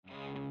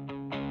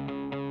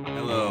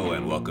Hello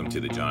and welcome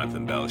to the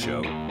Jonathan Bell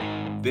Show.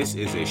 This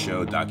is a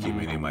show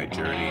documenting my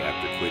journey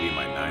after quitting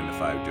my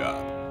 9-to-5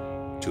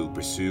 job to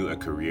pursue a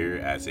career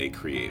as a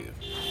creative.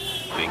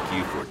 Thank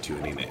you for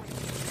tuning in.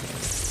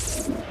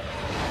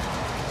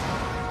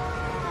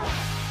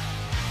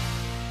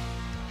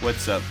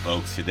 What's up,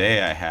 folks?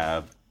 Today I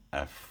have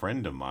a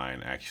friend of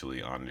mine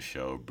actually on the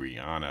show,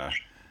 Brianna.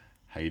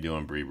 How you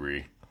doing,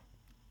 Brie?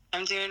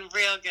 I'm doing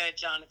real good,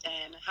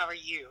 Jonathan. How are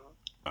you?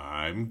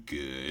 I'm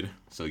good.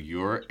 So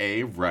you're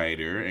a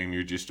writer and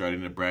you're just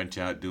starting to branch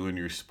out doing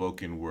your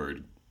spoken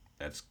word.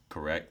 That's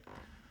correct?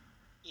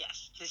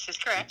 Yes, this is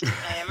correct.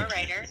 I am a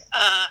writer,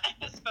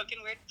 a spoken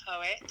word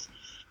poet.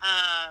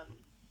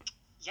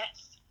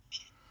 Yes.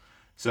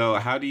 So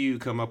how do you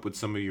come up with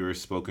some of your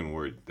spoken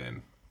word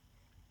then?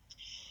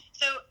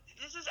 So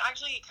this is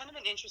actually kind of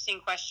an interesting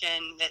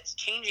question that's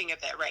changing a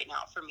bit right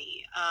now for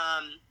me.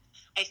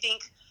 I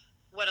think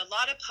what a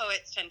lot of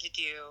poets tend to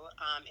do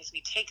is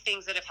we take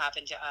things that have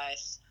happened to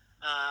us,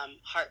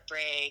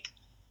 heartbreak,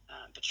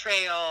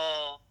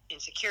 betrayal,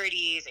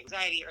 insecurities,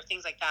 anxiety, or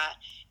things like that,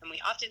 and we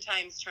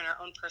oftentimes turn our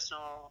own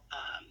personal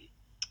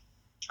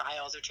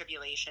trials or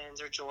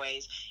tribulations or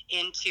joys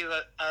into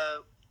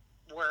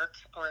a work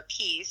or a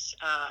piece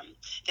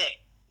that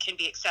can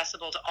be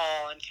accessible to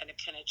all and kind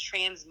of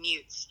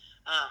transmutes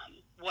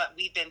what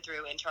we've been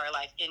through into our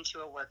life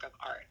into a work of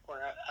art or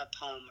a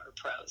poem or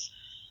prose.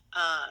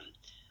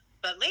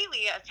 But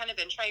lately, I've kind of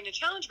been trying to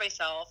challenge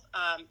myself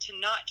to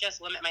not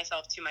just limit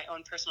myself to my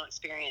own personal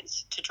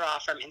experience to draw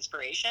from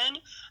inspiration,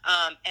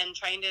 and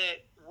trying to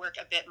work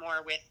a bit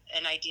more with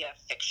an idea of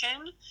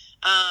fiction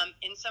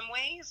in some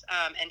ways,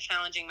 and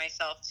challenging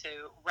myself to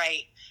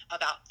write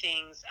about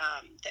things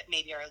that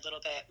maybe are a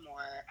little bit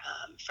more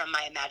from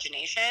my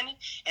imagination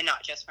and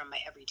not just from my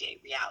everyday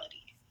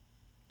reality.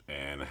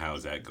 And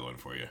how's that going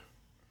for you?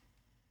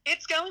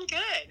 It's going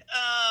good.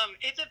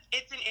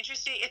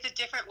 It's a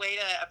different way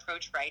to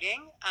approach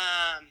writing.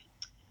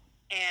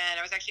 And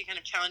I was actually kind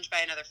of challenged by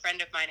another friend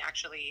of mine,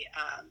 actually.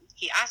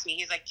 He asked me,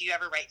 he's like, do you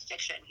ever write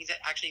fiction? He's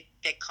actually a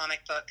big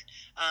comic book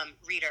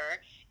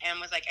reader,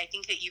 and was like, I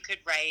think that you could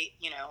write,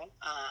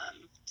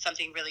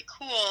 something really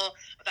cool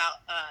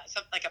about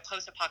like a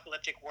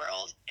post-apocalyptic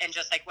world and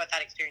just like what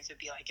that experience would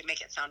be like and make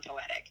it sound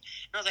poetic.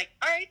 And I was like,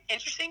 all right,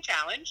 interesting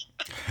challenge.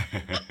 But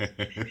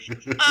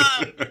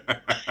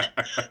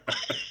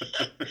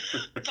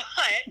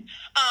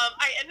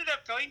I ended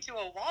up going to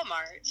a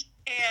Walmart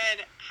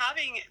and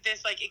having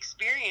this like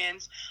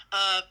experience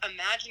of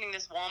imagining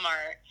this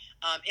Walmart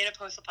in a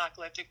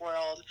post-apocalyptic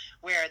world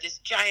where this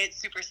giant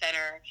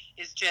supercenter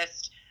is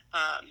just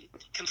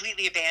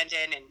completely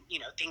abandoned, and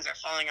things are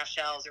falling off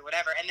shelves or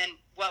whatever. And then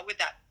what would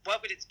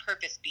its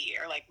purpose be,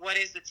 or like what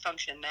is its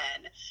function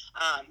then?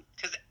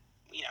 Because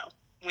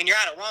when you're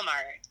at a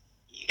Walmart,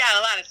 you got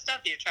a lot of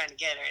stuff that you're trying to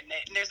get,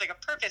 and there's like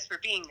a purpose for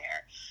being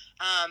there.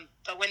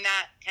 But when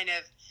that kind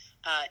of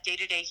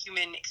day-to-day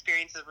human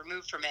experience is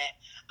removed from it,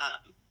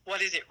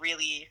 what is it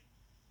really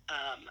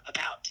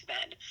about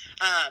then?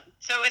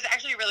 So it was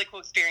actually a really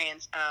cool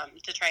experience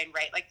to try and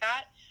write like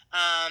that.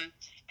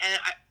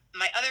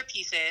 My other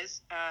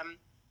pieces, I'm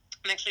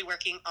actually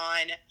working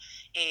on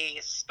a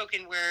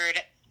spoken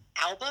word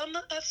album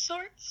of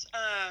sorts,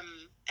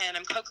 and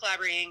I'm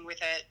co-collaborating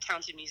with a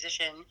talented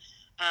musician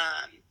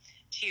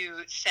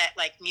to set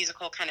like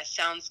musical kind of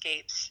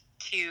soundscapes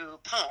to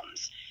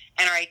poems.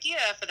 And our idea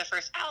for the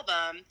first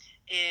album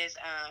is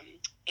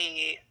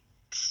a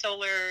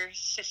solar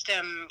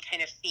system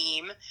kind of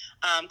theme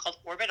called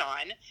Orbit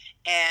On.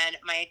 And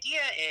my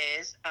idea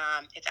is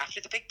it's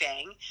after the Big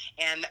Bang,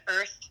 and the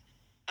Earth,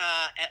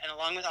 and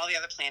along with all the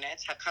other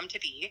planets, have come to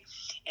be.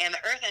 And the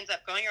Earth ends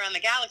up going around the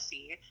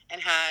galaxy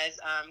and has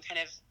kind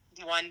of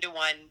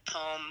one-to-one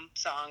poem,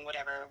 song,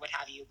 whatever, what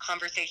have you,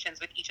 conversations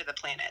with each of the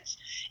planets,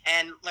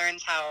 and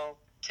learns how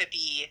to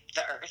be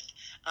the Earth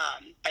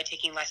by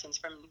taking lessons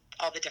from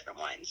all the different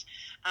ones.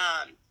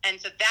 And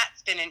so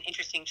that's been an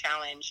interesting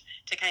challenge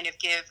to kind of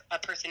give a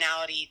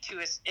personality to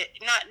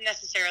not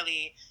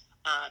necessarily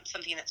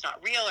something that's not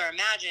real or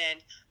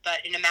imagined, but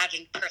an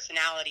imagined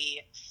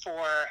personality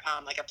for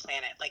like a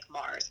planet like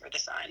Mars or the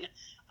Sun.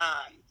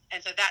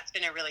 And so that's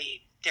been a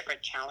really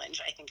different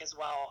challenge, I think, as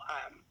well,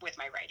 with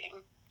my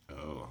writing.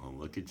 Oh,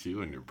 look at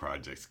you and your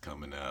projects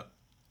coming up.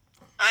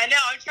 I know.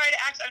 I'm trying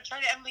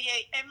to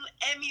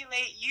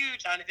emulate you,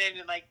 Jonathan,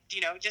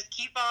 and just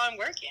keep on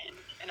working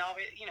and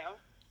always,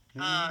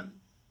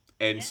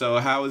 And so,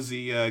 how is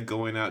the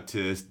going out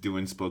to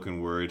doing spoken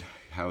word?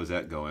 How is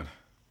that going?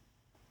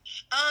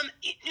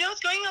 It's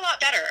going a lot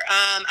better.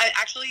 I've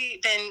actually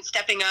been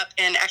stepping up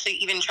and actually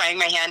even trying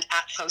my hand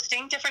at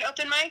hosting different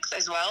open mics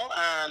as well.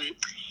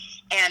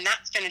 And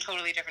that's been a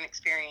totally different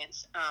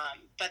experience.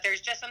 But there's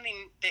just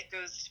something that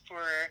goes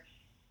for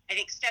I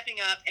think stepping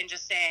up and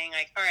just saying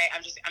like, all right,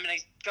 I'm going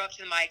to go up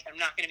to the mic. I'm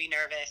not going to be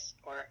nervous,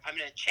 or I'm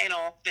going to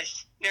channel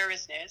this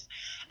nervousness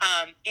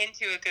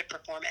into a good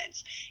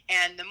performance.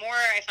 And the more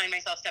I find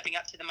myself stepping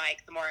up to the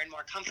mic, the more and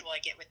more comfortable I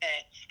get with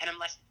it, and I'm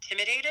less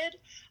intimidated.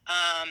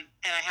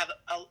 And I have,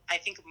 I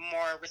think,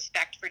 more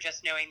respect for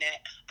just knowing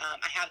that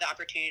I have the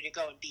opportunity to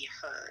go and be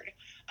heard,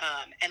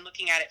 and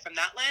looking at it from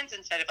that lens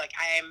instead of like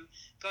I am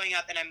going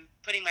up and I'm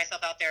putting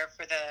myself out there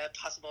for the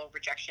possible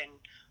rejection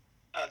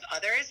of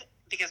others.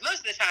 Because most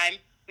of the time,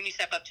 when you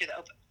step up to an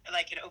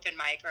open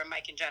mic or a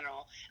mic in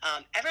general,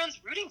 everyone's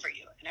rooting for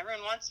you and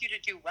everyone wants you to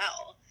do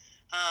well.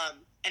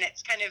 And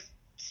it's kind of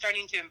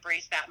starting to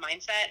embrace that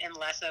mindset and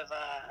less of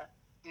a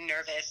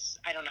nervous,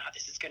 I don't know how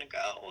this is going to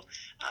go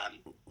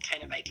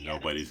kind of idea.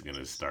 Nobody's going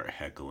to start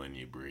heckling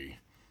you, Brie.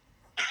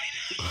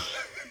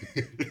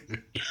 But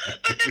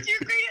that's your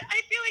greatest,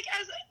 I feel like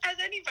as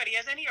anybody,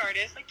 as any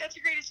artist, like that's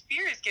your greatest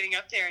fear, is getting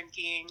up there and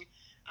being,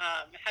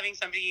 having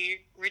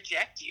somebody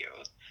reject you.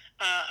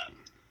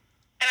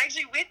 And I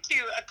actually went to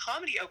a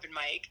comedy open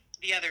mic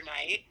the other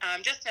night,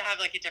 just to have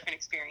like a different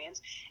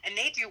experience. And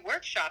they do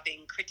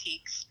workshopping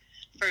critiques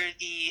for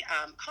the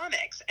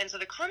comics. And so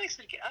the comics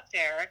would get up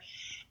there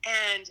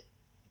and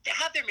they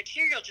have their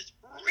material just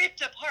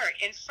ripped apart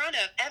in front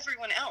of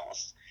everyone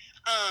else.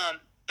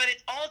 But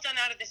it's all done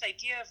out of this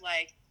idea of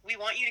like, we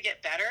want you to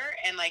get better,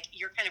 and like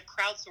you're kind of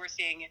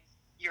crowdsourcing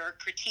your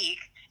critique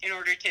in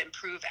order to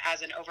improve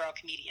as an overall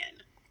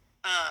comedian.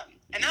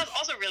 And that was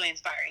also really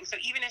inspiring. So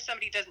even if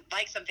somebody doesn't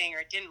like something or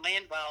it didn't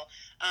land well,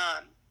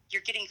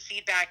 you're getting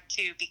feedback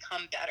to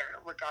become better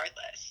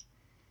regardless.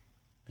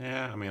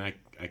 Yeah, I mean,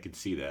 I could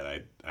see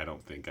that. I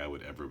don't think I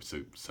would ever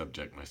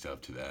subject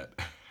myself to that.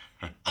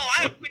 Oh,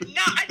 I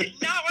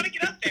did not want to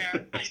get up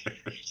there.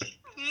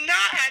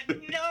 I had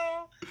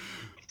no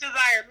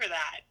desire for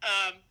that.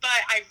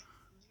 But I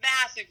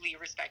massively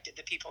respected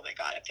the people that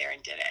got up there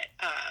and did it.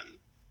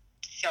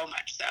 So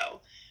much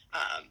so.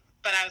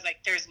 But I was like,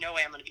 there's no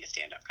way I'm going to be a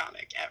stand-up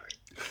comic ever.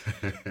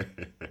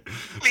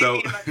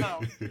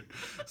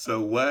 So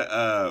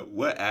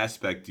what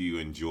aspect do you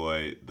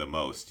enjoy the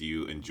most? Do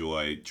you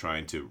enjoy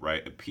trying to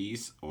write a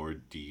piece, or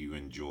do you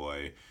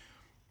enjoy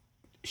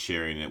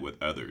sharing it with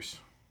others?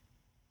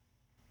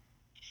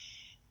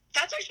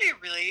 That's actually a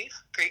really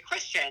great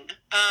question.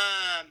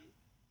 I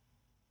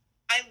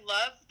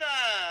love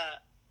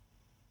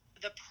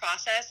the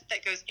process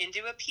that goes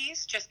into a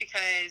piece, just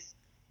because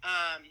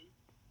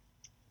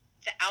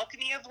the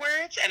alchemy of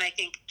words, and I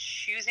think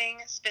choosing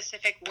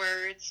specific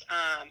words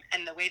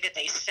and the way that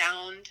they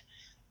sound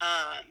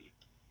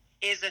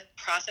is a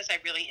process I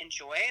really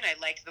enjoy, and I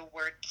like the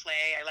word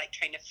play. I like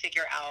trying to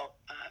figure out,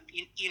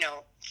 you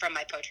know, from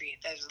my poetry,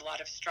 there's a lot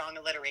of strong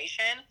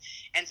alliteration,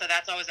 and so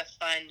that's always a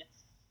fun,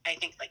 I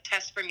think, like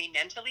test for me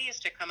mentally,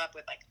 is to come up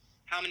with like,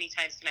 how many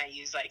times can I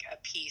use like a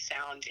P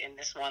sound in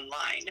this one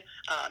line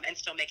and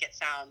still make it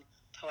sound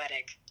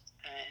poetic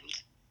and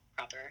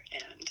proper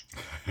and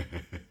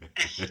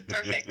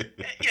perfect,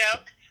 you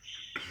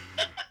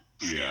know?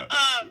 Yeah.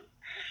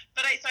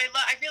 But I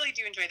really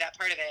do enjoy that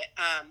part of it.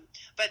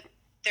 But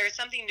there's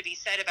something to be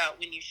said about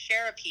when you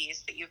share a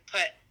piece that you've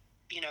put,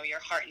 you know, your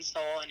heart and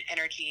soul and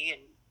energy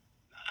and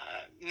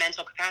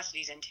mental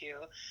capacities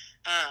into,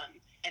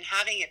 and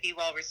having it be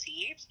well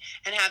received,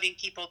 and having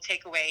people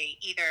take away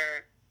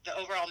either the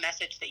overall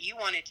message that you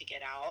wanted to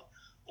get out,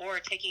 or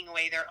taking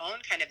away their own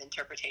kind of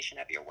interpretation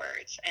of your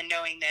words, and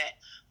knowing that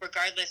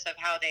regardless of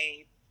how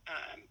the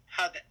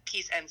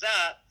piece ends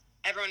up,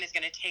 everyone is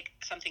going to take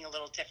something a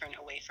little different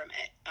away from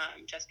it,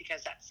 just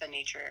because that's the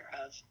nature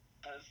of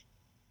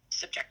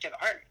subjective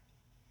art.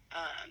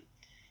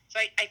 So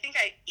I think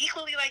I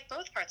equally like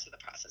both parts of the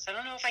process. I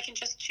don't know if I can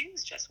just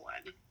choose just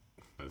one.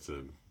 That's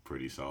a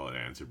pretty solid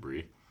answer,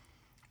 Brie.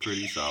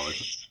 Pretty solid.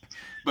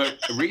 But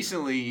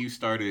recently you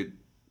started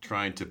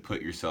trying to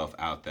put yourself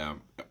out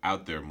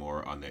there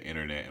more on the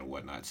internet and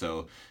whatnot.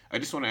 So I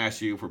just want to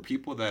ask you, for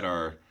people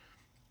that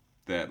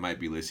might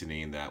be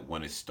listening, that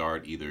want to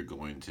start either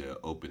going to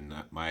open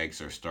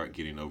mics or start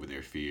getting over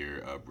their fear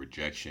of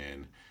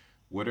rejection,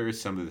 what are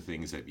some of the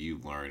things that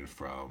you've learned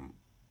from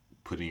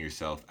putting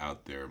yourself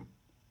out there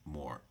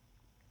more?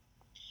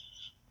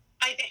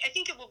 I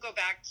think it will go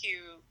back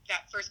to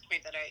that first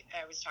point that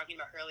I was talking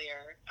about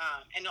earlier,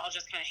 and I'll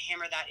just kind of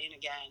hammer that in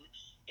again,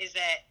 is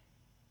that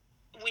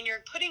when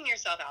you're putting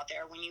yourself out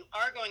there, when you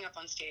are going up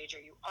on stage or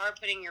you are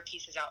putting your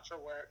pieces out for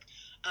work,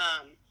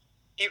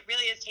 it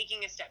really is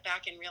taking a step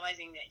back and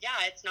realizing that,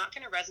 yeah, it's not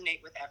going to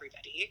resonate with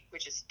everybody,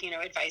 which is, you know,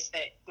 advice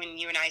that when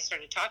you and I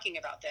started talking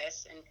about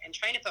this and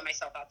trying to put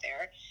myself out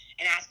there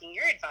and asking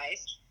your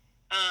advice,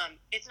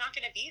 it's not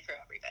going to be for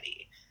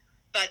everybody.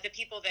 But the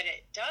people that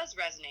it does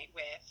resonate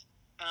with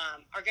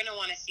are going to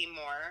want to see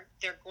more.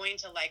 They're going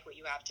to like what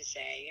you have to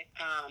say,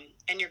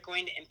 and you're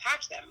going to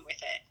impact them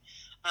with it.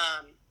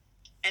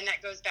 And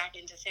that goes back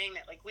into saying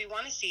that, like, we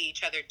want to see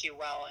each other do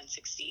well and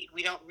succeed.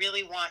 We don't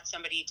really want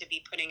somebody to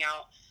be putting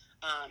out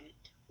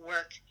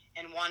work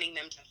and wanting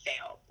them to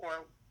fail,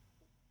 or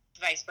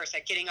vice versa,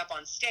 getting up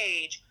on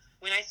stage.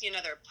 When I see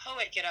another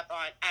poet get up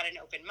at an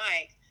open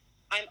mic,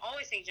 I'm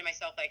always thinking to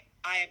myself, like,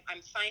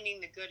 I'm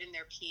finding the good in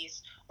their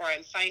piece, or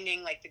I'm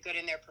finding like the good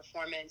in their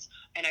performance,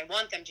 and I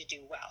want them to do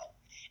well.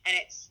 And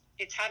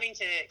it's having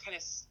to kind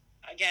of,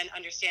 again,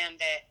 understand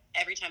that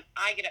every time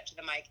I get up to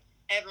the mic,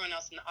 everyone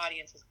else in the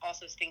audience is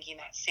also thinking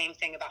that same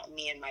thing about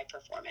me and my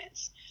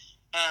performance.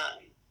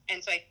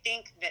 And so I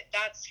think that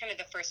that's kind of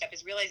the first step,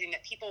 is realizing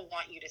that people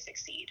want you to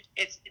succeed.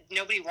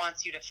 Nobody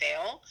wants you to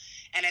fail.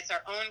 And it's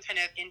our own kind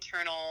of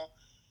internal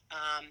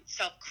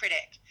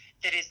self-critic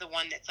that is the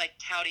one that's like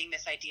touting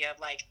this idea of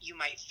like, you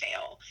might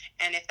fail.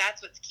 And if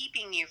that's what's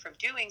keeping you from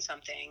doing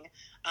something,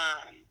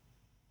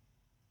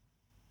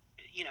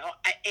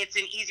 it's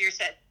an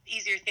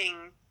easier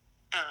thing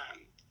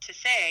to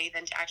say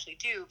than to actually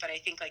do. But I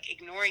think like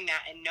ignoring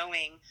that and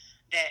knowing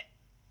that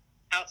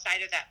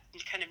outside of that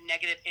kind of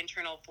negative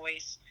internal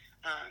voice,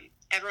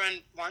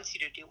 everyone wants you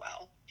to do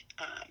well.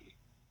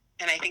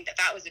 And I think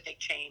that was a big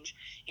change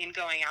in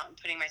going out and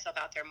putting myself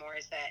out there more,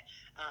 is that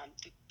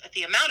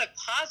the amount of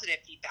positive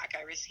feedback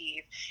I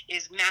receive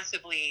is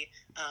massively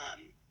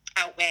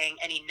outweighing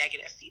any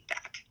negative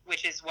feedback,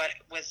 which is what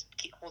was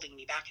holding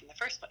me back in the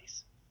first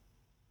place.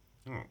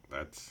 Oh,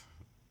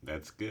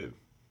 that's good.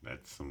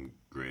 That's some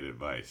great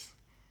advice.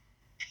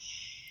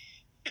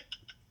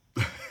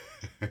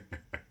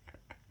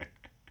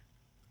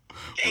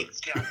 Thanks,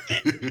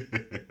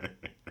 Jonathan.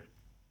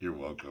 You're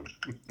welcome.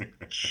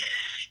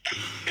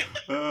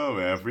 Oh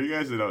man, for you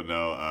guys that don't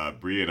know,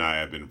 Brie and I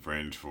have been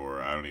friends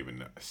for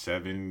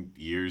 7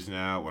 years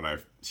now.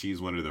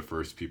 She's one of the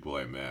first people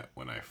I met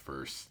when I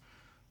first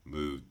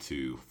moved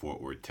to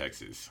Fort Worth,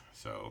 Texas.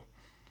 So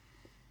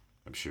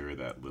I'm sure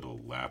that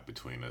little laugh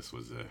between us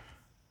was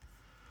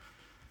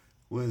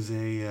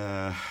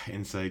a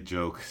inside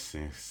joke,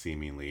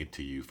 seemingly,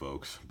 to you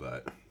folks.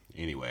 But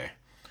anyway.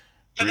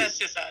 But that's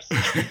just us.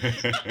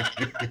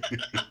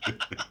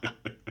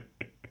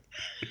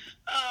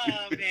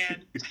 Oh,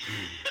 man.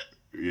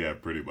 Yeah,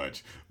 pretty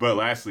much. But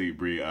lastly,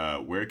 Brie,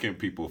 where can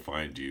people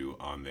find you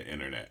on the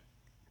internet?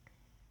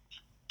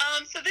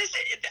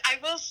 I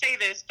will say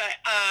this, but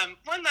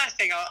one last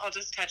thing I'll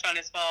just touch on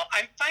as well.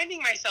 I'm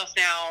finding myself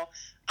now,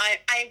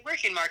 I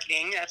work in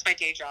marketing, that's my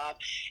day job,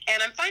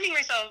 and I'm finding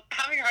myself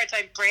having a hard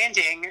time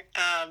branding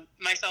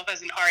myself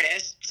as an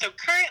artist. So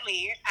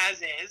currently,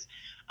 as is,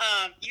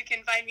 you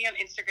can find me on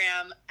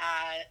Instagram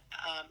at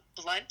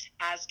blunt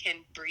as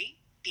can Brie,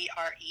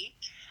 B-R-E.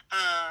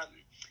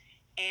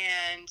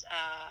 And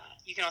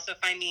you can also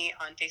find me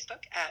on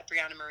Facebook at Brie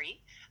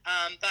Marie.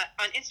 But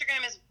on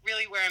Instagram is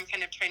really where I'm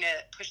kind of trying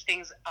to push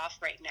things off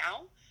right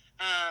now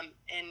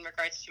in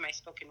regards to my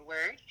spoken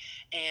word.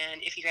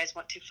 And if you guys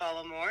want to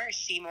follow more or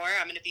see more,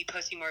 I'm going to be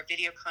posting more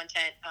video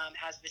content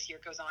as this year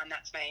goes on.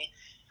 That's my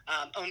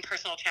own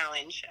personal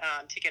challenge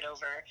to get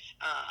over.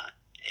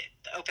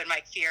 The open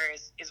mic fear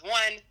is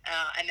one,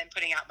 and then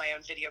putting out my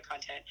own video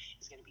content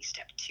is going to be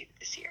step 2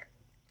 this year.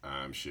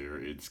 I'm sure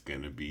it's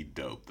going to be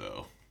dope,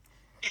 though.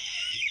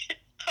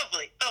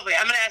 Hopefully. I'm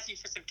going to ask you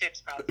for some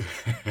tips, probably.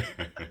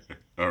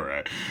 All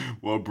right.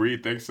 Well, Brie,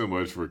 thanks so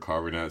much for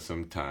carving out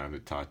some time to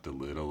talk to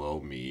little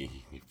old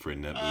me. Your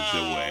friend that moved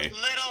away.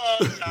 Little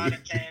old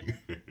Jonathan.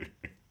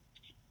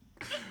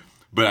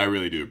 But I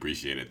really do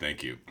appreciate it.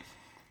 Thank you.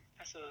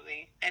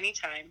 Absolutely.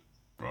 Anytime.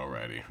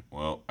 Alrighty.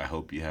 Well, I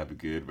hope you have a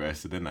good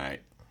rest of the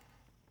night.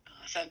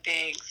 Awesome.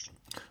 Thanks.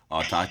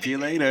 I'll talk to you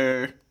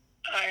later.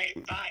 All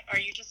right. Bye. Are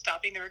you just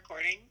stopping the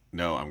recording?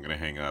 No, I'm going to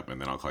hang up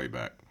and then I'll call you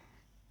back.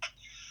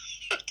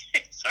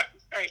 Okay. Sorry.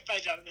 All right. Bye,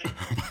 Jonathan.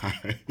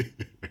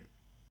 Bye.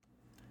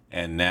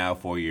 And now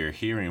for your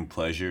hearing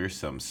pleasure,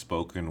 some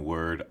spoken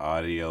word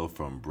audio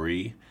from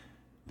Brie.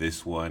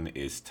 This one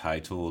is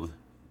titled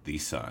The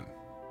Sun.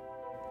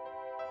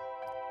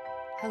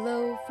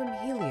 Hello from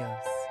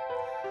Helios.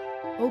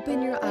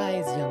 Open your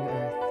eyes, young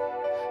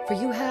Earth, for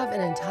you have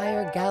an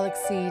entire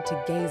galaxy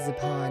to gaze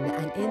upon,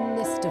 and in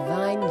this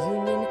divine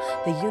union,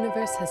 the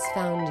universe has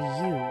found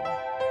you.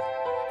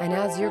 And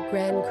as your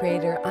grand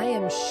creator, I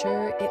am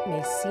sure it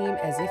may seem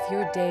as if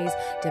your days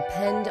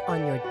depend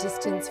on your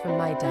distance from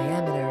my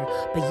diameter,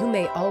 but you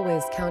may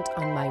always count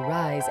on my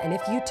rise, and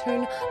if you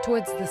turn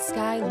towards the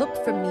sky, look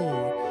for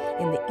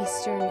me in the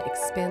eastern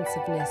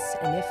expansiveness,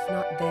 and if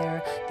not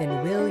there,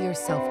 then will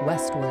yourself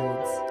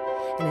westwards.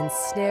 And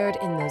ensnared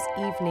in those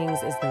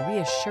evenings is the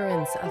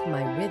reassurance of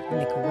my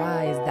rhythmic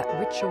rise, that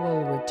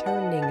ritual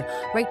returning,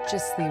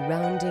 righteously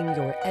rounding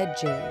your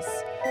edges.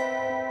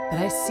 But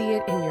I see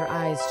it in your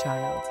eyes,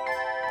 child.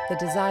 The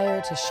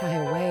desire to shy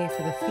away,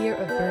 for the fear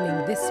of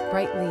burning this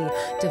brightly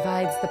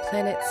divides the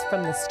planets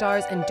from the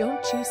stars. And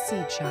don't you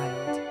see,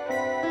 child?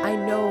 I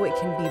know it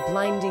can be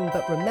blinding,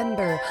 but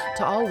remember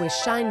to always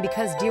shine,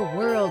 because, dear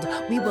world,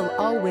 we will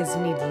always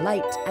need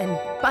light.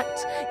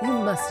 But you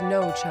must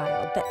know,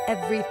 child, that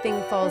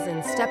everything falls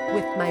in step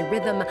with my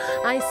rhythm.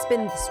 I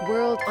spin this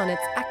world on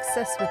its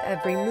axis with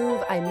every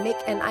move I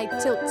make, and I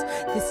tilt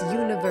this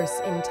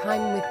universe in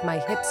time with my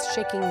hips,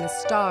 shaking the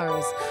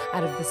stars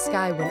out of the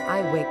sky when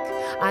I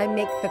wake. I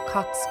make the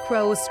cocks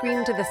crow,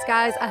 scream to the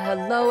skies a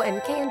hello,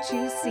 and can't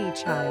you see,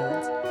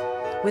 child?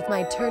 With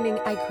my turning,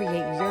 I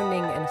create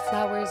yearning, and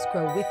flowers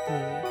grow with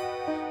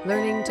me.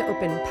 learning to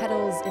open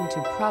petals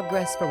into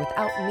progress, for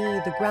without me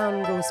the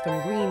ground goes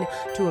from green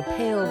to a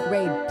pale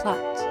gray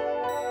plot,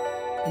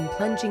 and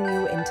plunging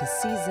you into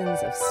seasons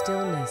of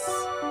stillness,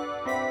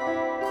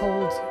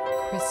 cold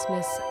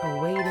crispness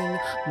awaiting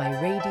my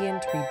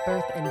radiant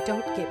rebirth. And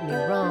don't get me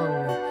wrong,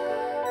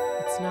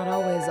 it's not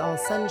always all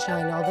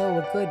sunshine, although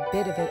a good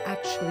bit of it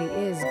actually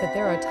is, but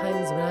there are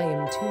times when I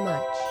am too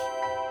much.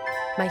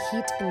 My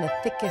heat in the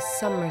thickest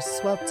summer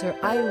swelter,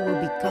 I will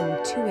become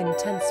too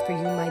intense for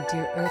you, my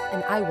dear earth,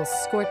 and I will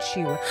scorch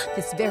you,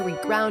 this very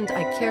ground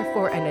I care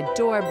for and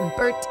adore,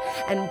 burnt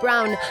and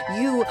brown.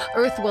 You,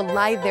 earth, will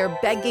lie there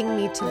begging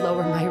me to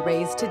lower my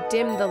rays, to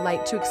dim the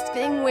light, to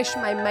extinguish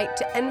my might,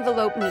 to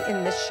envelope me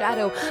in the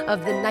shadow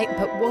of the night.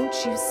 But won't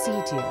you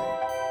see, dear?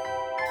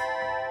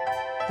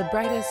 The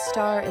brightest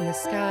star in the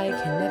sky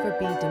can never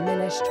be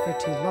diminished for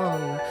too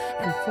long,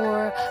 and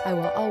for I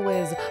will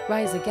always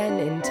rise again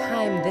in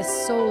time,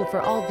 this soul for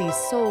all these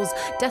souls,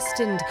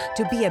 destined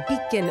to be a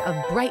beacon of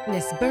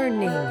brightness,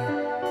 burning,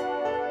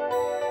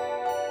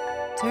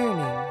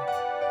 turning,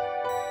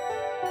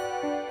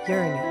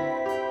 yearning,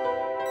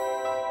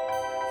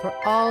 for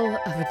all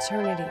of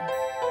eternity.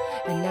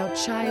 And now,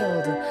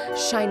 child,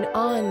 shine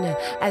on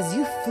as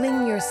you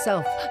fling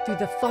yourself through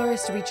the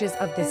forest reaches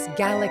of this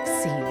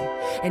galaxy,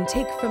 and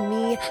take from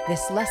me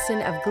this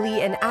lesson of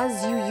glee. And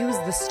as you use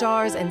the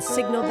stars and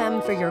signal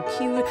them for your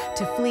cue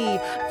to flee,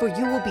 for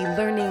you will be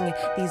learning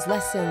these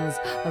lessons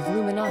of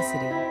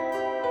luminosity.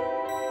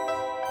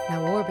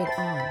 Now orbit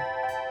on.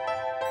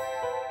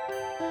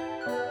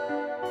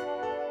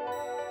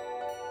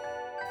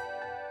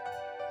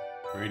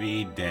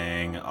 Pretty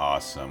dang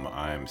awesome.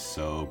 I'm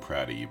so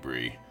proud of you,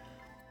 Brie.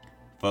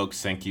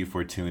 Folks, thank you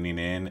for tuning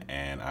in,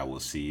 and I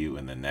will see you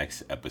in the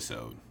next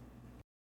episode.